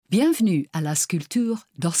Bienvenue à la sculpture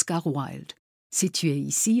d'Oscar Wilde, située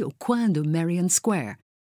ici au coin de Merrion Square,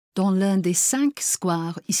 dans l'un des 5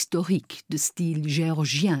 squares historiques de style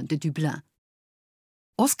géorgien de Dublin.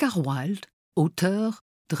 Oscar Wilde, auteur,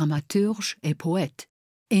 dramaturge et poète,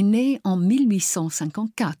 est né en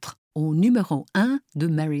 1854 au numéro 1 de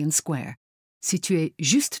Merrion Square, situé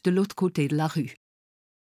juste de l'autre côté de la rue.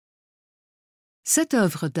 Cette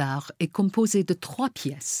œuvre d'art est composée de 3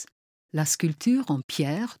 pièces. La sculpture en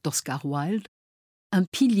pierre d'Oscar Wilde, un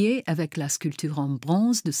pilier avec la sculpture en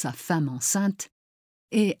bronze de sa femme enceinte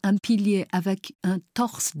et un pilier avec un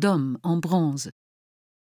torse d'homme en bronze.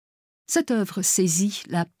 Cette œuvre saisit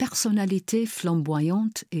la personnalité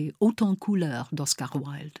flamboyante et haute en couleurs d'Oscar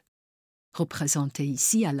Wilde, représenté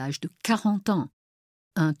ici à l'âge de 40 ans,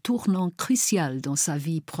 un tournant crucial dans sa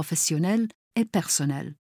vie professionnelle et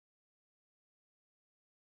personnelle.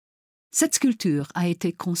 Cette sculpture a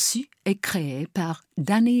été conçue et créée par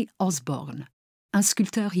Danny Osborne, un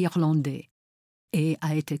sculpteur irlandais, et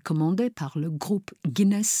a été commandée par le groupe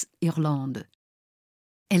Guinness Irlande.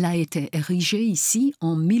 Elle a été érigée ici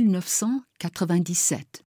en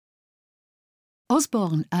 1997.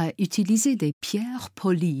 Osborne a utilisé des pierres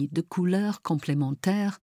polies de couleurs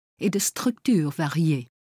complémentaires et de structures variées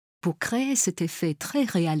pour créer cet effet très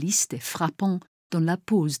réaliste et frappant dans la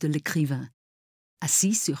pose de l'écrivain,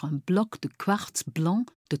 assis sur un bloc de quartz blanc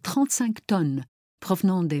de 35 tonnes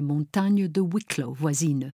provenant des montagnes de Wicklow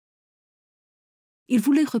voisines. Il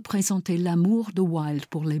voulait représenter l'amour de Wilde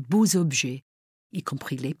pour les beaux objets, y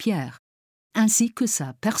compris les pierres, ainsi que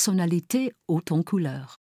sa personnalité haute en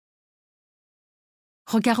couleurs.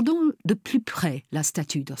 Regardons de plus près la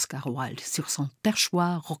statue d'Oscar Wilde sur son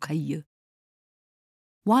perchoir rocailleux.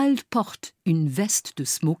 Wilde porte une veste de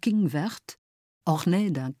smoking verte,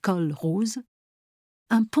 ornée d'un col rose,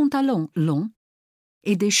 un pantalon long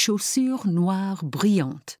et des chaussures noires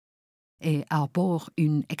brillantes, et arbore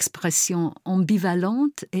une expression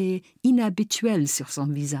ambivalente et inhabituelle sur son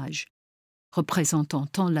visage, représentant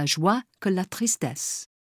tant la joie que la tristesse.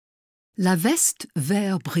 La veste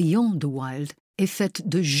vert brillant de Wilde est faite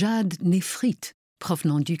de jade néphrite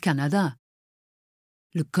provenant du Canada.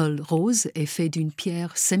 Le col rose est fait d'une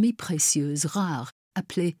pierre semi-précieuse rare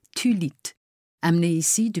appelée thullite, amenée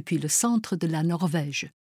ici depuis le centre de la Norvège.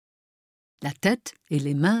 La tête et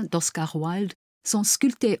les mains d'Oscar Wilde sont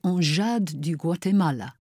sculptées en jade du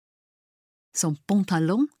Guatemala. Son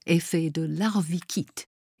pantalon est fait de larvikite,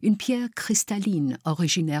 une pierre cristalline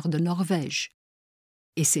originaire de Norvège,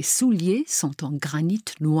 et ses souliers sont en granit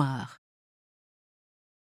noir.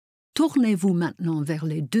 Tournez-vous maintenant vers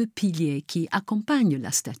les 2 piliers qui accompagnent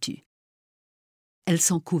la statue. Elles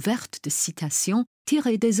sont couvertes de citations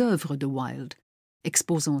tirées des œuvres de Wilde,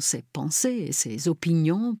 exposant ses pensées et ses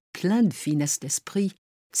opinions pleines de finesse d'esprit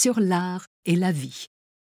sur l'art et la vie.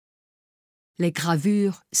 Les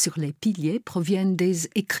gravures sur les piliers proviennent des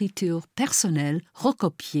écritures personnelles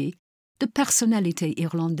recopiées de personnalités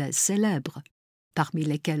irlandaises célèbres, parmi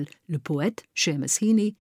lesquelles le poète Seamus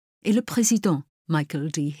Heaney et le président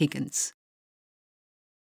Michael D. Higgins.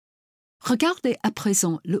 Regardez à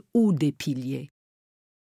présent le haut des piliers.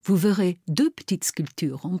 Vous verrez 2 petites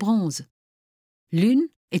sculptures en bronze. L'une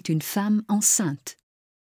est une femme enceinte.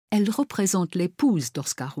 Elle représente l'épouse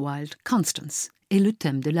d'Oscar Wilde, Constance, et le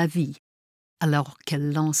thème de la vie, alors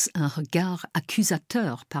qu'elle lance un regard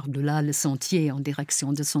accusateur par-delà le sentier en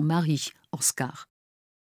direction de son mari, Oscar.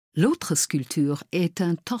 L'autre sculpture est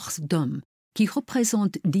un torse d'homme qui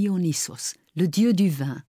représente Dionysos, le dieu du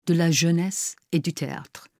vin, de la jeunesse et du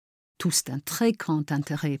théâtre, tous d'un très grand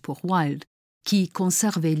intérêt pour Wilde, qui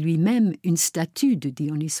conservait lui-même une statue de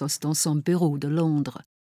Dionysos dans son bureau de Londres.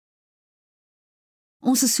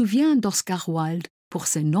 On se souvient d'Oscar Wilde pour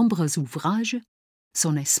ses nombreux ouvrages,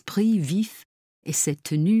 son esprit vif et ses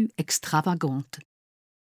tenues extravagantes.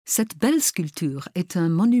 Cette belle sculpture est un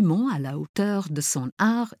monument à la hauteur de son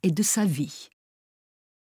art et de sa vie.